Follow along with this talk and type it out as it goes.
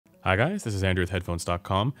Hi guys, this is Andrew with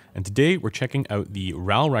Headphones.com, and today we're checking out the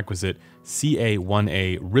RAAL Requisite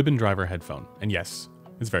CA-1A ribbon driver headphone. And yes,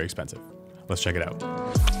 it's very expensive. Let's check it out.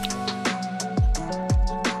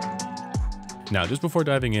 Now, just before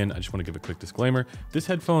diving in, I just want to give a quick disclaimer. This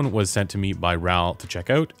headphone was sent to me by RAAL to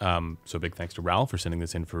check out, so big thanks to RAAL for sending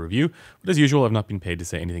this in for review. But as usual, I've not been paid to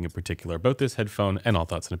say anything in particular about this headphone, and all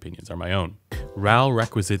thoughts and opinions are my own. RAAL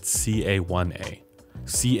Requisite CA-1A.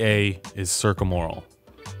 CA is circumoral.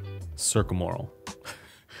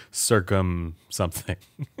 Circum something.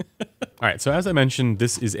 All right, so as I mentioned,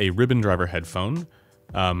 this is a ribbon driver headphone,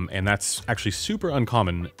 and that's actually super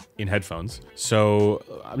uncommon in headphones. So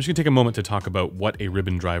I'm just gonna take a moment to talk about what a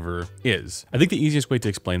ribbon driver is. I think the easiest way to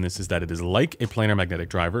explain this is that it is like a planar magnetic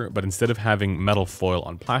driver, but instead of having metal foil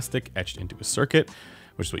on plastic etched into a circuit,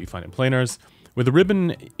 which is what you find in planars, with a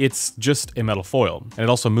ribbon, it's just a metal foil, and it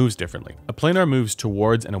also moves differently. A planar moves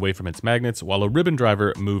towards and away from its magnets, while a ribbon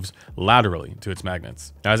driver moves laterally to its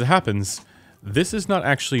magnets. Now, as it happens, this is not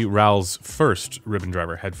actually RAAL's first ribbon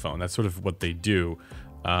driver headphone. That's sort of what they do.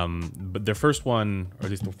 But their first one, or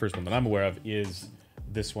at least the first one that I'm aware of, is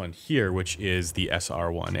this one here, which is the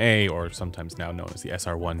SR1A, or sometimes now known as the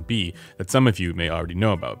SR1B, that some of you may already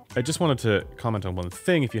know about. I just wanted to comment on one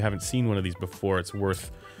thing. If you haven't seen one of these before, it's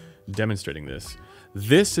worth demonstrating this.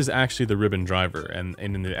 This is actually the ribbon driver, and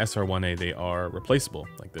in the SR1A they are replaceable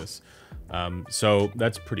like this. So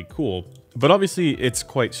that's pretty cool, but obviously it's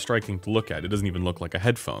quite striking to look at. It doesn't even look like a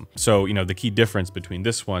headphone. So, you know, the key difference between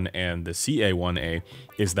this one and the CA-1A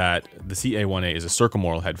is that the CA-1A is a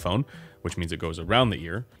circumoral headphone, which means it goes around the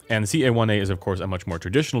ear. And the CA-1A is, of course, a much more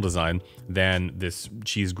traditional design than this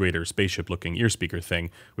cheese grater spaceship-looking ear speaker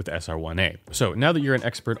thing with the SR1A. So now that you're an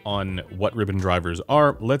expert on what ribbon drivers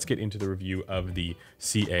are, let's get into the review of the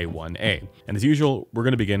CA-1A. And as usual, we're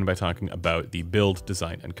going to begin by talking about the build,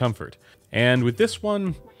 design, and comfort. And with this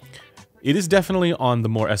one, it is definitely on the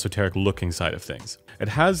more esoteric looking side of things. It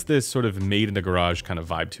has this sort of made in a garage kind of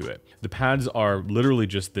vibe to it. The pads are literally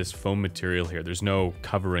just this foam material here. There's no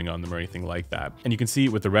covering on them or anything like that. And you can see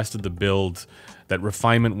with the rest of the build that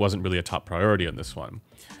refinement wasn't really a top priority on this one.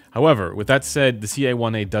 However, with that said, the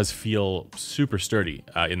CA-1A does feel super sturdy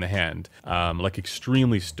in the hand, like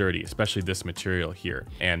extremely sturdy, especially this material here.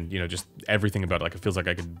 And, you know, just everything about it, like it feels like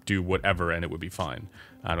I could do whatever and it would be fine.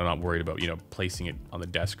 I'm not worried about, you know, placing it on the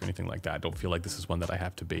desk or anything like that. I don't feel like this is one that I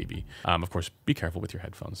have to baby. Of course, be careful with your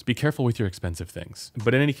headphones. Be careful with your expensive things.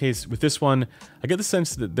 But in any case, with this one, I get the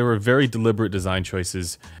sense that there were very deliberate design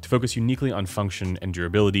choices to focus uniquely on function and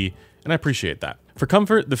durability, and I appreciate that. For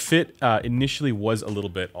comfort, the fit initially was a little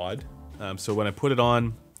bit odd. So when I put it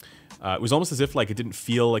on, it was almost as if like it didn't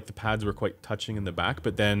feel like the pads were quite touching in the back,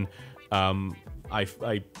 but then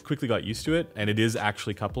I quickly got used to it, and it is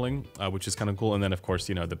actually coupling, which is kind of cool. And then of course,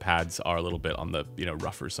 you know, the pads are a little bit on the, you know,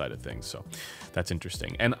 rougher side of things. So that's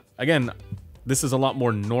interesting. And again, this is a lot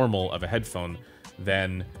more normal of a headphone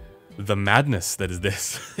than the madness that is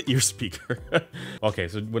this ear speaker. Okay,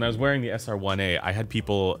 so when I was wearing the SR1A, I had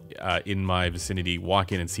people in my vicinity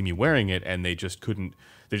walk in and see me wearing it, and they just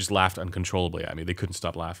laughed uncontrollably at me. They couldn't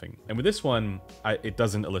stop laughing. And with this one, it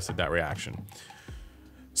doesn't elicit that reaction.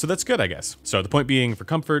 So that's good, I guess. So the point being, for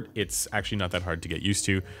comfort, it's actually not that hard to get used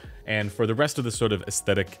to. And for the rest of the sort of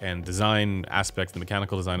aesthetic and design aspects, the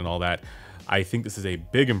mechanical design and all that, I think this is a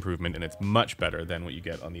big improvement, and it's much better than what you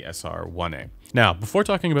get on the SR1A. Now, before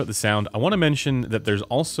talking about the sound, I want to mention that there's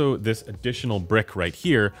also this additional brick right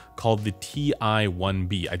here called the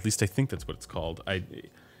TI-1B. At least I think that's what it's called.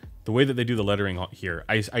 The way that they do the lettering here,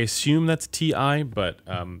 I assume that's TI, but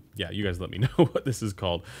yeah, you guys let me know what this is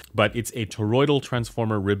called. But it's a toroidal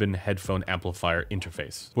transformer ribbon headphone amplifier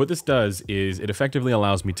interface. What this does is it effectively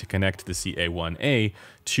allows me to connect the CA-1A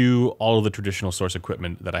to all of the traditional source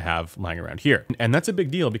equipment that I have lying around here. And that's a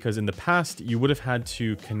big deal because in the past, you would have had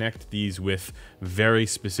to connect these with very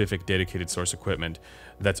specific dedicated source equipment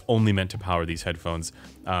that's only meant to power these headphones.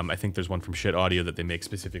 I think there's one from Shit Audio that they make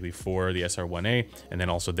specifically for the SR1A, and then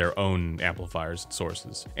also their own amplifiers and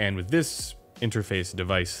sources. And with this interface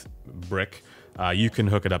device brick, you can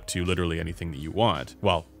hook it up to literally anything that you want.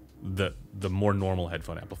 Well, the more normal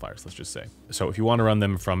headphone amplifiers, let's just say. So if you want to run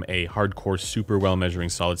them from a hardcore, super well measuring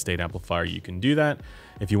solid state amplifier, you can do that.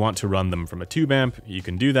 If you want to run them from a tube amp, you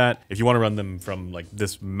can do that. If you want to run them from like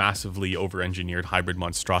this massively over-engineered hybrid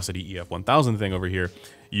monstrosity EF1000 thing over here,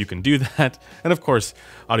 you can do that. And of course,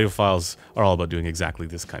 audiophiles are all about doing exactly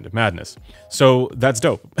this kind of madness. So that's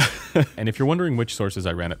dope. And if you're wondering which sources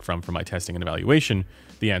I ran it from for my testing and evaluation,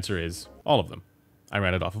 the answer is all of them. I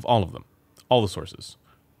ran it off of all of them, all the sources.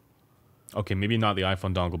 Okay, maybe not the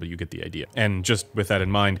iPhone dongle, but you get the idea. And just with that in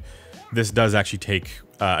mind, this does actually take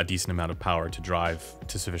a decent amount of power to drive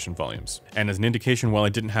to sufficient volumes. And as an indication, while I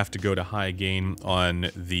didn't have to go to high gain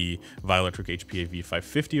on the Vioelectric HPA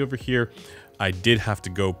V550 over here, I did have to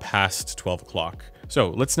go past 12 o'clock.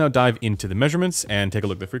 So let's now dive into the measurements and take a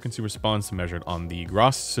look at the frequency response measured on the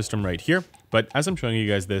Gross system right here. But as I'm showing you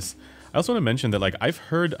guys this, I also want to mention that like I've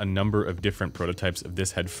heard a number of different prototypes of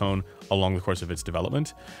this headphone along the course of its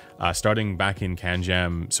development, starting back in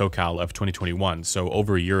CanJam SoCal of 2021, so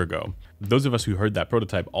over a year ago. Those of us who heard that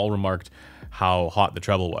prototype all remarked how hot the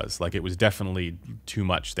treble was. Like it was definitely too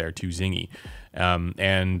much there, too zingy.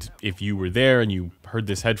 And if you were there and you heard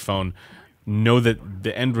this headphone, know that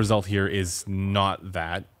the end result here is not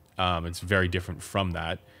that. It's very different from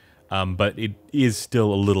that. But it is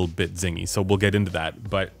still a little bit zingy, so we'll get into that.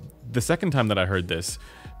 But the second time that I heard this,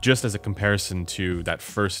 just as a comparison to that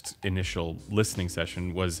first initial listening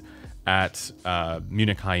session, was at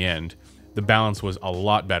Munich High End. The balance was a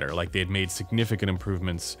lot better. Like they had made significant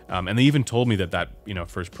improvements, and they even told me that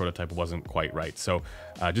first prototype wasn't quite right. So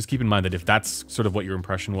just keep in mind that if that's sort of what your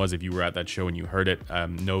impression was, if you were at that show and you heard it,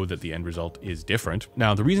 know that the end result is different.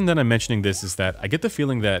 Now, the reason that I'm mentioning this is that I get the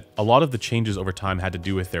feeling that a lot of the changes over time had to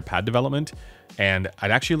do with their pad development, and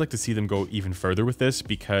I'd actually like to see them go even further with this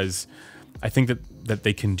because I think that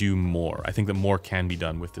they can do more. I think that more can be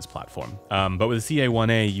done with this platform. But with the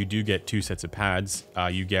CA-1A, you do get two sets of pads.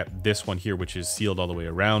 You get this one here, which is sealed all the way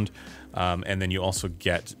around. And then you also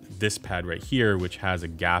get this pad right here, which has a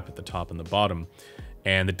gap at the top and the bottom.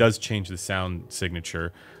 And it does change the sound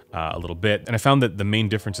signature a little bit. And I found that the main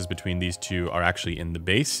differences between these two are actually in the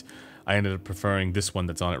bass. I ended up preferring this one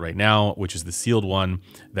that's on it right now, which is the sealed one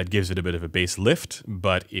that gives it a bit of a bass lift.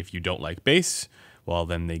 But if you don't like bass, well,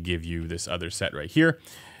 then they give you this other set right here,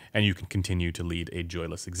 and you can continue to lead a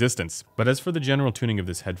joyless existence. But as for the general tuning of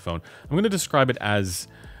this headphone, I'm going to describe it as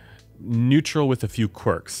neutral with a few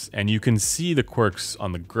quirks, and you can see the quirks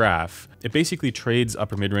on the graph. It basically trades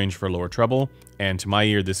upper mid-range for lower treble, and to my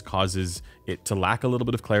ear, this causes it to lack a little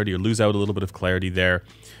bit of clarity or lose out a little bit of clarity there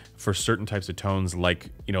for certain types of tones,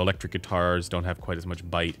 like, electric guitars don't have quite as much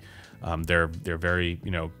bite. They're very,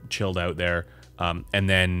 chilled out there. And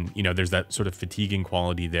then, there's that sort of fatiguing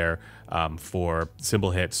quality there for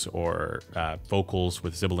cymbal hits or vocals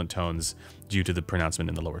with sibilant tones due to the pronouncement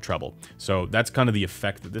in the lower treble. So that's kind of the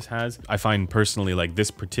effect that this has. I find personally like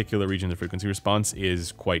this particular region of the frequency response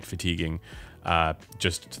is quite fatiguing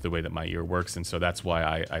just to the way that my ear works. And so that's why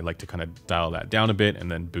I like to kind of dial that down a bit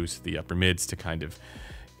and then boost the upper mids to kind of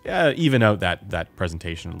even out that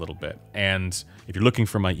presentation a little bit. And if you're looking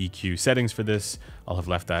for my EQ settings for this, I'll have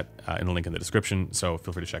left that in the link in the description, so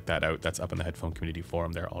feel free to check that out. That's up in the headphone community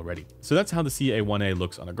forum there already. So that's how the CA-1A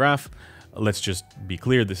looks on a graph. Let's just be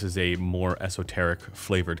clear, this is a more esoteric,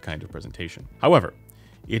 flavored kind of presentation. However,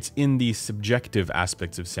 it's in the subjective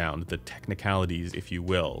aspects of sound, the technicalities, if you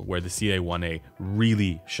will, where the CA-1A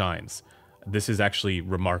really shines. This is actually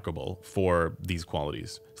remarkable for these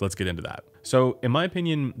qualities. So let's get into that. So in my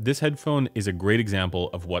opinion, this headphone is a great example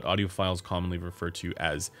of what audiophiles commonly refer to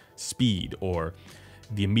as speed, or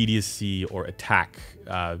the immediacy or attack.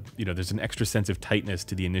 There's an extra sense of tightness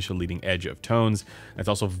to the initial leading edge of tones. And it's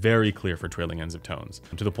also very clear for trailing ends of tones,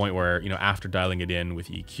 to the point where, after dialing it in with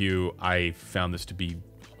EQ, I found this to be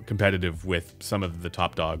competitive with some of the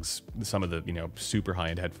top dogs, some of the super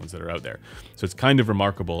high-end headphones that are out there. So it's kind of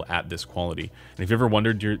remarkable at this quality. And if you ever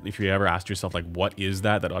wondered, if you ever asked yourself like, what is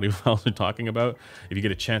that audiophiles are talking about, if you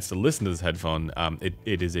get a chance to listen to this headphone,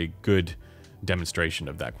 it is a good demonstration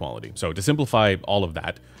of that quality. So to simplify all of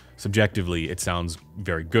that, subjectively it sounds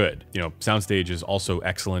very good. Soundstage is also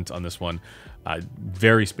excellent on this one.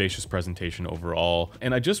 Very spacious presentation overall.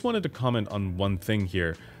 And I just wanted to comment on one thing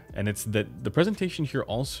here, and it's that the presentation here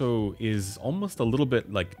also is almost a little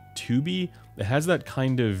bit like tubey. It has that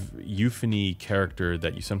kind of euphony character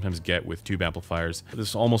that you sometimes get with tube amplifiers. This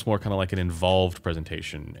is almost more kind of like an involved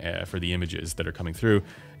presentation for the images that are coming through.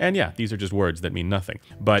 And yeah, these are just words that mean nothing.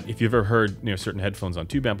 But if you've ever heard certain headphones on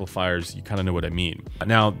tube amplifiers, you kind of know what I mean.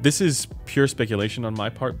 Now, this is pure speculation on my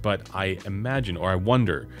part, but I imagine, or I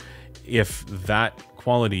wonder, if that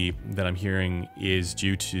quality that I'm hearing is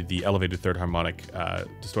due to the elevated third harmonic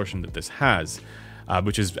distortion that this has,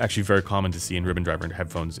 which is actually very common to see in ribbon driver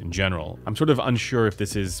headphones in general. I'm sort of unsure if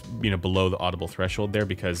this is below the audible threshold there,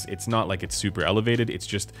 because it's not like it's super elevated. It's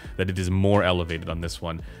just that it is more elevated on this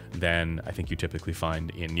one than I think you typically find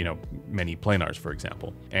in many planars, for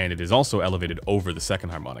example. And it is also elevated over the second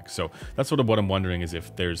harmonic. So that's sort of what I'm wondering, is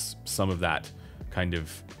if there's some of that kind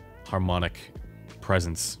of harmonic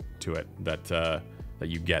presence to it that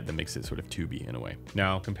you get that makes it sort of tubey in a way.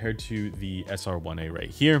 Now, compared to the SR1A right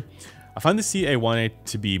here, I find the CA-1A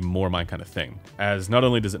to be more my kind of thing, as not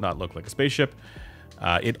only does it not look like a spaceship,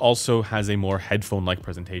 it also has a more headphone-like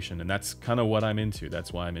presentation, and that's kind of what I'm into.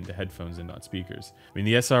 That's why I'm into headphones and not speakers. I mean,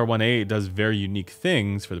 the SR-1A does very unique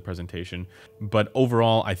things for the presentation, but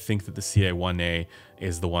overall, I think that the CA-1A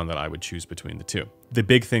is the one that I would choose between the two. The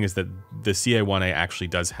big thing is that the CA-1A actually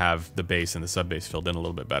does have the bass and the sub-bass filled in a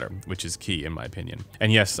little bit better, which is key in my opinion.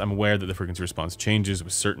 And yes, I'm aware that the frequency response changes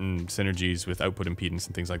with certain synergies with output impedance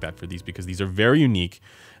and things like that for these, because these are very unique,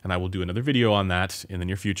 and I will do another video on that in the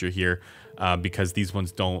near future here, because these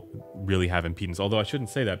ones don't really have impedance. Although I shouldn't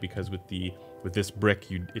say that, because with this brick,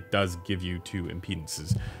 it does give you two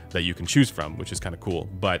impedances that you can choose from, which is kind of cool.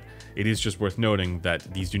 But it is just worth noting that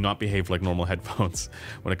these do not behave like normal headphones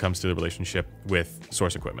when it comes to the relationship with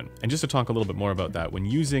source equipment. And just to talk a little bit more about that, when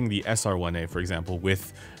using the SR-1A, for example,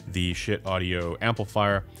 with the shit audio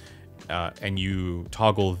amplifier, and you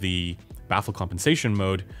toggle the baffle compensation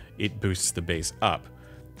mode, it boosts the bass up.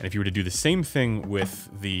 And if you were to do the same thing with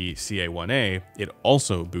the CA-1A, it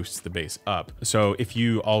also boosts the bass up. So if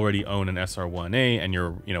you already own an SR-1A and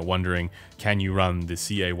you're wondering, can you run the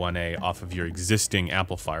CA-1A off of your existing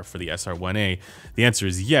amplifier for the SR-1A? The answer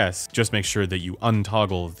is yes. Just make sure that you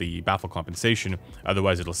untoggle the baffle compensation.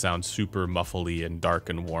 Otherwise, it'll sound super muffly and dark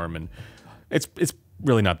and warm, and it's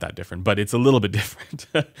really not that different, but it's a little bit different,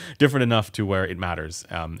 different enough to where it matters.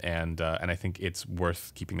 And I think it's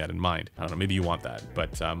worth keeping that in mind. I don't know, maybe you want that,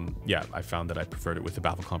 but yeah, I found that I preferred it with the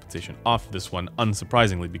baffle compensation off this one,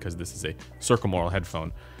 unsurprisingly, because this is a circumaural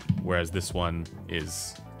headphone, whereas this one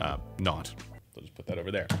is not. So just put that over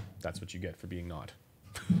there. That's what you get for being not.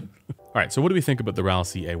 All right, so what do we think about the RAAL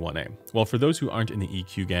CA-1A? Well, for those who aren't in the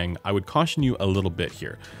EQ gang, I would caution you a little bit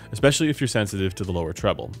here, especially if you're sensitive to the lower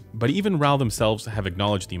treble. But even RAAL themselves have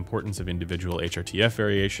acknowledged the importance of individual HRTF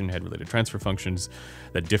variation, head-related transfer functions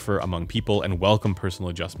that differ among people, and welcome personal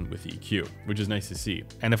adjustment with EQ, which is nice to see.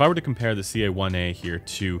 And if I were to compare the CA-1A here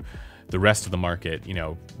to the rest of the market,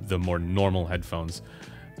 the more normal headphones,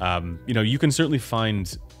 you can certainly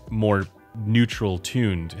find more neutral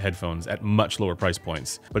tuned headphones at much lower price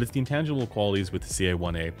points, but it's the intangible qualities with the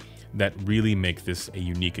CA-1A that really make this a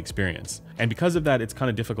unique experience. And because of that, it's kind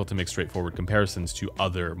of difficult to make straightforward comparisons to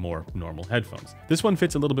other more normal headphones. This one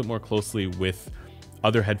fits a little bit more closely with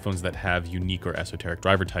other headphones that have unique or esoteric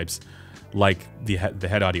driver types, like the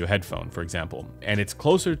head audio headphone, for example. And it's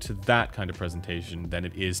closer to that kind of presentation than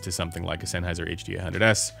it is to something like a Sennheiser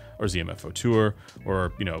HD800S or ZMFO Tour,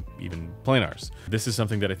 or even planars. This is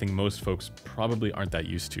something that I think most folks probably aren't that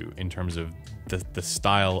used to in terms of the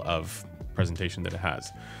style of presentation that it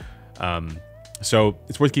has. So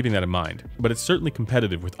it's worth keeping that in mind, but it's certainly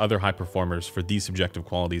competitive with other high performers for these subjective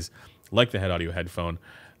qualities, like the head audio headphone,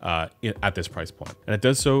 at this price point. And it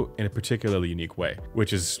does so in a particularly unique way,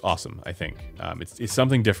 which is awesome, I think. It's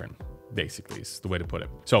something different, basically, is the way to put it.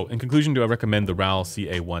 So in conclusion, do I recommend the RAAL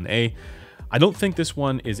CA-1A? I don't think this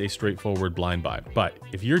one is a straightforward blind buy, but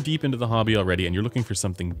if you're deep into the hobby already and you're looking for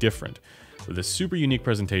something different with a super unique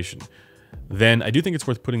presentation, then I do think it's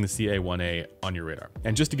worth putting the CA-1A on your radar.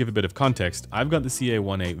 And just to give a bit of context, I've got the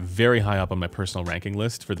CA-1A very high up on my personal ranking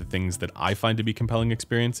list for the things that I find to be compelling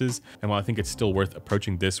experiences. And while I think it's still worth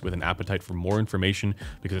approaching this with an appetite for more information,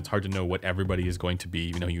 because it's hard to know what everybody is going to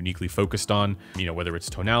be, uniquely focused on, whether it's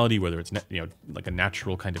tonality, whether it's, like a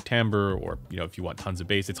natural kind of timbre, or, if you want tons of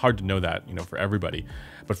bass, it's hard to know that, for everybody.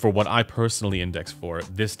 But for what I personally index for,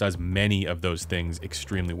 this does many of those things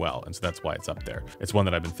extremely well. And so that's why it's up there. It's one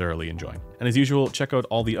that I've been thoroughly enjoying. And as usual, check out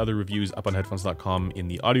all the other reviews up on headphones.com in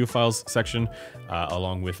the audio files section,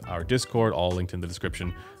 along with our Discord, all linked in the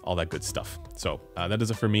description, all that good stuff. So that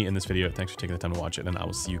does it for me in this video. Thanks for taking the time to watch it, and I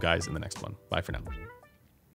will see you guys in the next one. Bye for now.